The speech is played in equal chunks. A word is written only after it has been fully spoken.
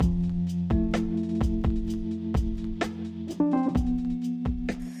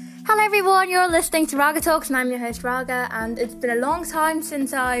everyone, you're listening to Raga Talks and I'm your host Raga, and it's been a long time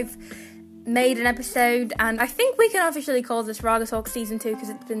since I've made an episode, and I think we can officially call this Raga Talks Season 2 because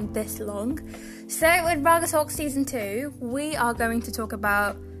it's been this long. So with Raga Talks Season 2, we are going to talk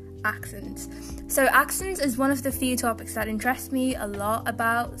about accents. So accents is one of the few topics that interest me a lot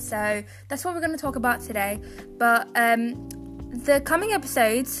about, so that's what we're going to talk about today. But the coming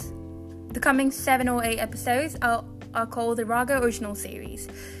episodes, the coming 7 or 8 episodes are called the Raga Original Series.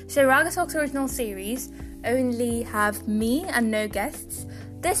 So Raga Talks Original Series only have me and no guests.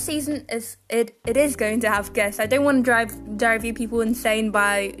 This season it is going to have guests. I don't want to drive you people insane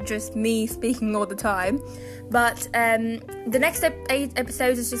by just me speaking all the time. But the next 8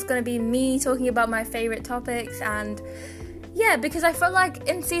 episodes is just going to be me talking about my favourite topics, and yeah, because I felt like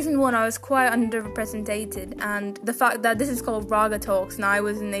in season 1 I was quite underrepresented, and the fact that this is called Raga Talks and I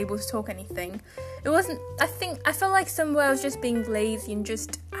wasn't able to talk anything, I felt like somewhere I was just being lazy and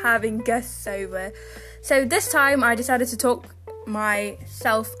just having guests over. So this time I decided to talk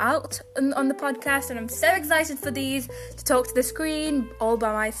myself out on the podcast, and I'm so excited for these, to talk to the screen all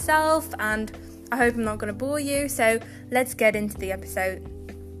by myself, and I hope I'm not going to bore you. So let's get into the episode.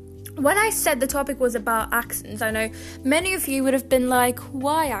 When I said the topic was about accents, I know many of you would have been like,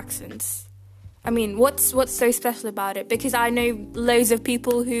 why accents? I mean, what's so special about it? Because I know loads of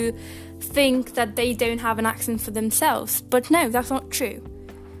people who think that they don't have an accent for themselves, but no, that's not true.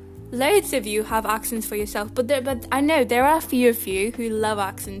 Loads of you have accents for yourself, but I know there are a few of you who love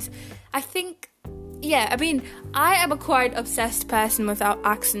accents. I think, I am a quite obsessed person with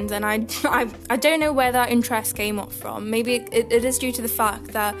accents, and I don't know where that interest came up from. Maybe it is due to the fact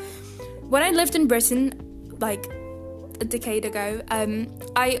that when I lived in Britain, like a decade ago,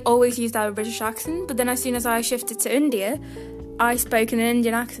 I always used our British accent, but then as soon as I shifted to India, I spoke in an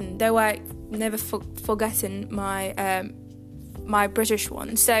Indian accent, though I never forgotten my British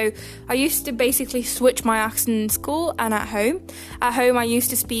one. So I used to basically switch my accent in school and at home. At home I used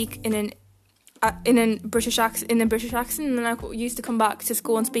to speak in a British accent, and then I used to come back to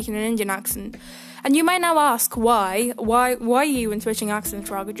school and speak in an Indian accent. And you might now ask why you when switching accents,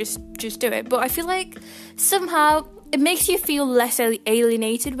 Raga, just do it. But I feel like somehow it makes you feel less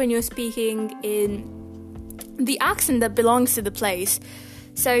alienated when you're speaking in the accent that belongs to the place.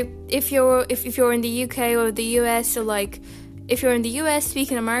 So if you're in the UK or the US, or like if you're in the US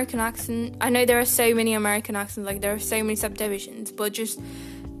speaking American accent, I know there are so many American accents, like there are so many subdivisions, but just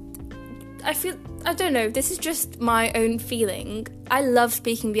I don't know, this is just my own feeling. I love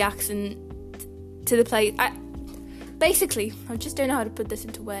speaking the accent to the place. I just don't know how to put this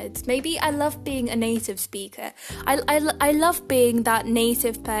into words. Maybe I love being a native speaker. I love being that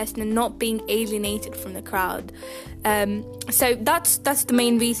native person and not being alienated from the crowd. So that's the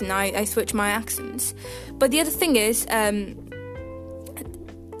main reason I switch my accents. But the other thing is,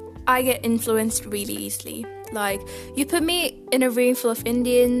 I get influenced really easily. Like, you put me in a room full of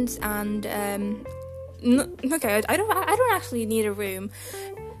Indians, and I don't actually need a room.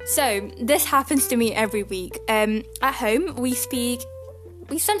 So this happens to me every week. At home we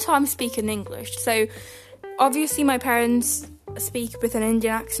sometimes speak in English. So obviously my parents speak with an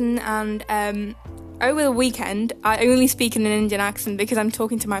Indian accent, and over the weekend I only speak in an Indian accent because I'm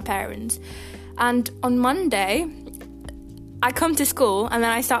talking to my parents. And on Monday I come to school and then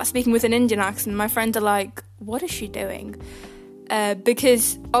I start speaking with an Indian accent. My friends are like, what is she doing?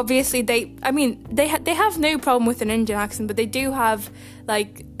 Because obviously they have no problem with an Indian accent, but they do have,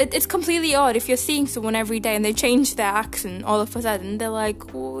 like, it's completely odd if you're seeing someone every day and they change their accent all of a sudden. They're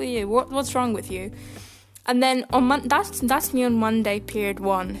like, oh, yeah, what's wrong with you? And then that's me on Monday, period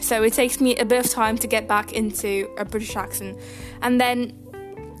 1. So it takes me a bit of time to get back into a British accent. And then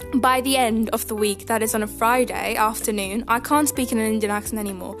by the end of the week, that is on a Friday afternoon, I can't speak in an Indian accent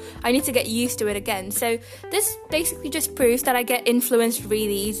anymore. I need to get used to it again. So this basically just proves that I get influenced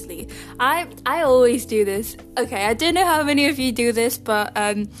really easily. I always do this. Okay, I don't know how many of you do this, but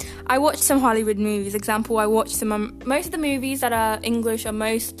I watch some Hollywood movies. Example, I watch most of the movies that are English are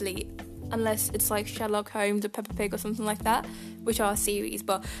mostly, unless it's like Sherlock Holmes or Peppa Pig or something like that, which are series,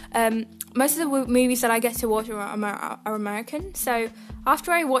 but most of the movies that I get to watch are American. So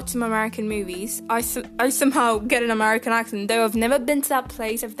after I watch some American movies, I somehow get an American accent, though I've never been to that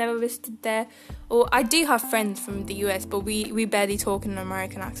place, I've never visited there, or I do have friends from the US, but we barely talk in an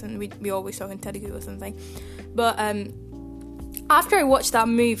American accent. We always talk in Telugu or something. But after I watch that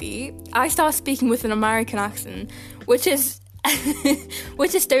movie, I start speaking with an American accent, which is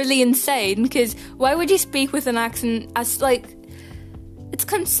totally insane, because why would you speak with an accent as, like, it's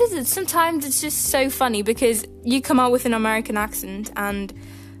considered, sometimes it's just so funny because you come out with an American accent and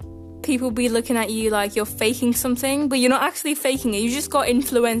people be looking at you like you're faking something, but you're not actually faking it. You just got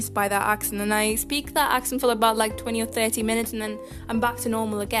influenced by that accent, and I speak that accent for about like 20 or 30 minutes, and then I'm back to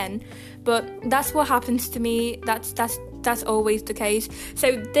normal again. But that's what happens to me. That's always the case.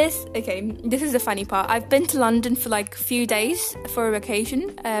 So this is the funny part. I've been to London for like a few days for a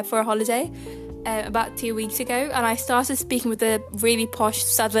vacation, for a holiday, about 2 weeks ago, and I started speaking with a really posh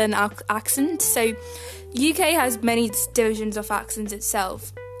southern accent. So UK has many divisions of accents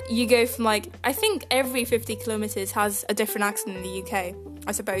itself. You go from like, I think every 50 kilometres has a different accent in the UK,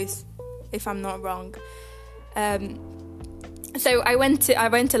 I suppose, if I'm not wrong. So I went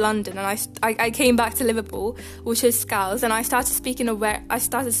to London, and I came back to Liverpool, which is Scales, and I started speaking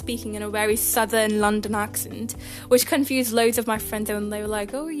in a very southern London accent, which confused loads of my friends, and they were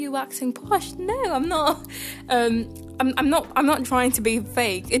like, "Oh, are you waxing posh?" No, I'm not. I'm not trying to be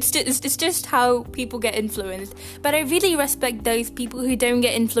fake. It's just how people get influenced. But I really respect those people who don't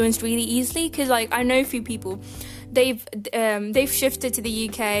get influenced really easily, because like I know a few people. They've shifted to the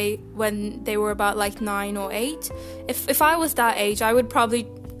UK when they were about like 9 or 8. If I was that age, I would probably...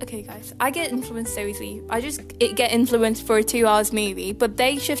 Okay, guys, I get influenced so easily. I just get influenced for a 2 hours movie. But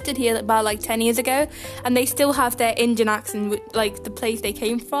they shifted here about like 10 years ago, and they still have their Indian accent, with, like the place they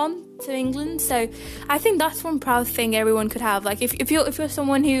came from, to England. So I think that's one proud thing everyone could have. Like if you're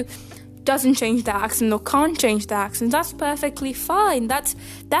someone who doesn't change their accent or can't change their accent, that's perfectly fine. That's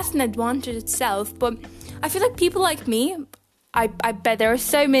an advantage itself. But I feel like people like me, I bet there are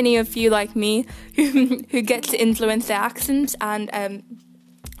so many of you like me who get to influence their accents, and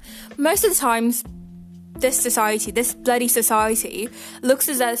most of the times this bloody society looks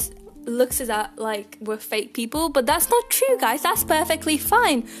at like we're fake people, but that's not true, guys. That's perfectly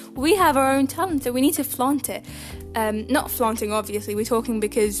fine. We have our own talent, so we need to flaunt it. Not flaunting, obviously, we're talking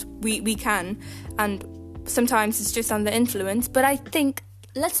because we can, and sometimes it's just under influence, but I think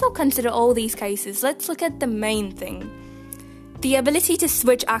let's not consider all these cases. Let's look at the main thing. The ability to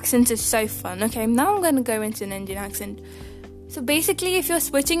switch accents is so fun. Okay, now I'm going to go into an Indian accent. So basically, if you're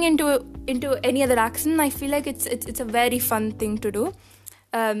switching into any other accent, I feel like it's a very fun thing to do.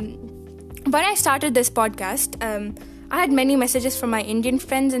 When I started this podcast, I had many messages from my Indian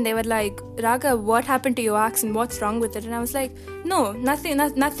friends, and they were like, "Raga, what happened to your accent? What's wrong with it?" And I was like, "No,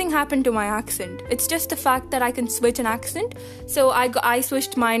 nothing happened to my accent. It's just the fact that I can switch an accent. So I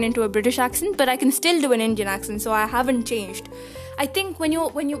switched mine into a British accent, but I can still do an Indian accent. So I haven't changed." I think when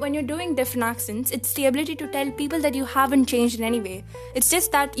you're doing different accents, it's the ability to tell people that you haven't changed in any way. It's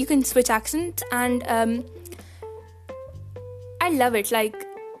just that you can switch accents, and I love it. Like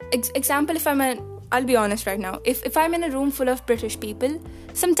example, I'll be honest right now. If I'm in a room full of British people,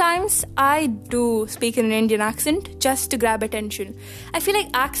 sometimes I do speak in an Indian accent just to grab attention. I feel like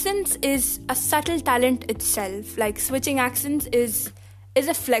accents is a subtle talent itself. Like switching accents is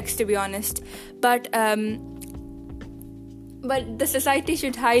a flex, to be honest. But the society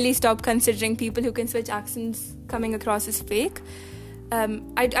should highly stop considering people who can switch accents coming across as fake.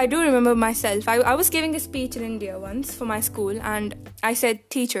 I do remember myself. I was giving a speech in India once for my school, and I said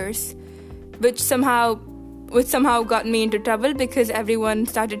teachers, which somehow got me into trouble because everyone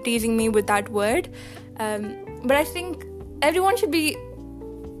started teasing me with that word. But I think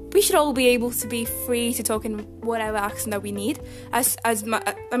we should all be able to be free to talk in whatever accent that we need. I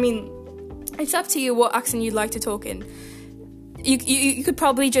mean, it's up to you what accent you'd like to talk in. You could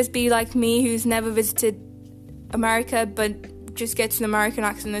probably just be like me, who's never visited America, but just gets an American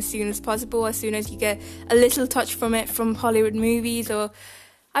accent as soon as possible, as soon as you get a little touch from it from Hollywood movies. Or,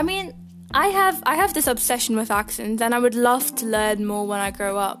 I mean, I have this obsession with accents, and I would love to learn more when I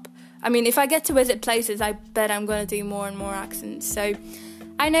grow up. I mean, if I get to visit places, I bet I'm going to do more and more accents. So,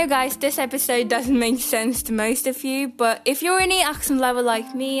 I know, guys, this episode doesn't make sense to most of you, but if you're any accent level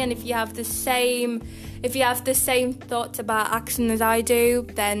like me, and if you have the same thoughts about accent as I do,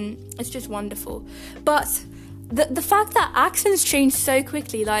 then it's just wonderful. But the fact that accents change so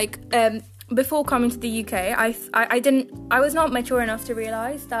quickly, like before coming to the UK, I was not mature enough to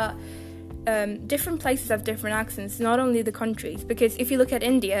realise that different places have different accents, not only the countries. Because if you look at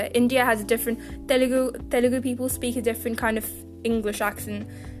India has a different Telugu people speak a different kind of English accent.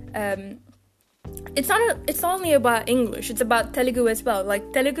 It's not only about English, it's about Telugu as well.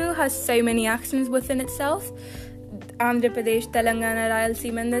 Like Telugu has so many accents within itself. Andhra Pradesh, Telangana,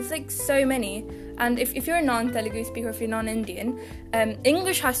 Rayalaseema, and there's like so many. And if you're a non-Telugu speaker, if you're non-Indian,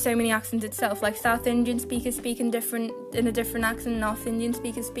 English has so many accents itself. Like South Indian speakers speak in a different accent, North Indian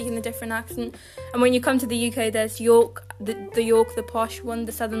speakers speak in a different accent. And when you come to the UK, there's York, the York, the posh one,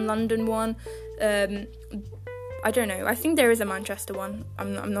 the Southern London one, I don't know. I think there is a Manchester one.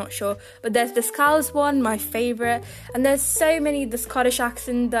 I'm not sure. But there's the Scouse one, my favourite. And there's so many, the Scottish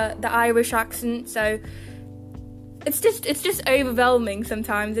accent, the Irish accent. So it's just overwhelming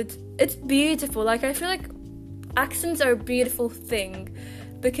sometimes. It's beautiful. Like, I feel like accents are a beautiful thing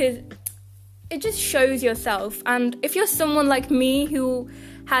because it just shows yourself. And if you're someone like me who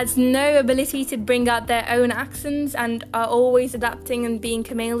has no ability to bring out their own accents and are always adapting and being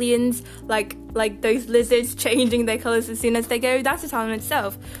chameleons, like those lizards changing their colours as soon as they go, that's a talent in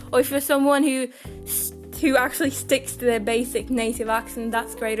itself. Or if you're someone who actually sticks to their basic native accent,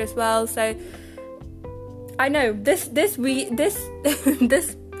 that's great as well. So I know this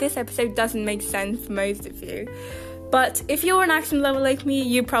episode doesn't make sense for most of you. But if you're an accent lover like me,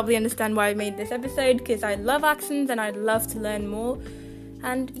 you probably understand why I made this episode, because I love accents and I'd love to learn more.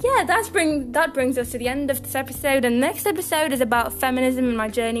 And yeah, that brings us to the end of this episode. And next episode is about feminism and my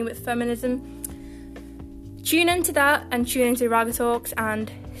journey with feminism. Tune into that and tune into Raga Talks,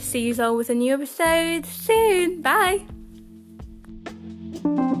 and see you all with a new episode soon. Bye!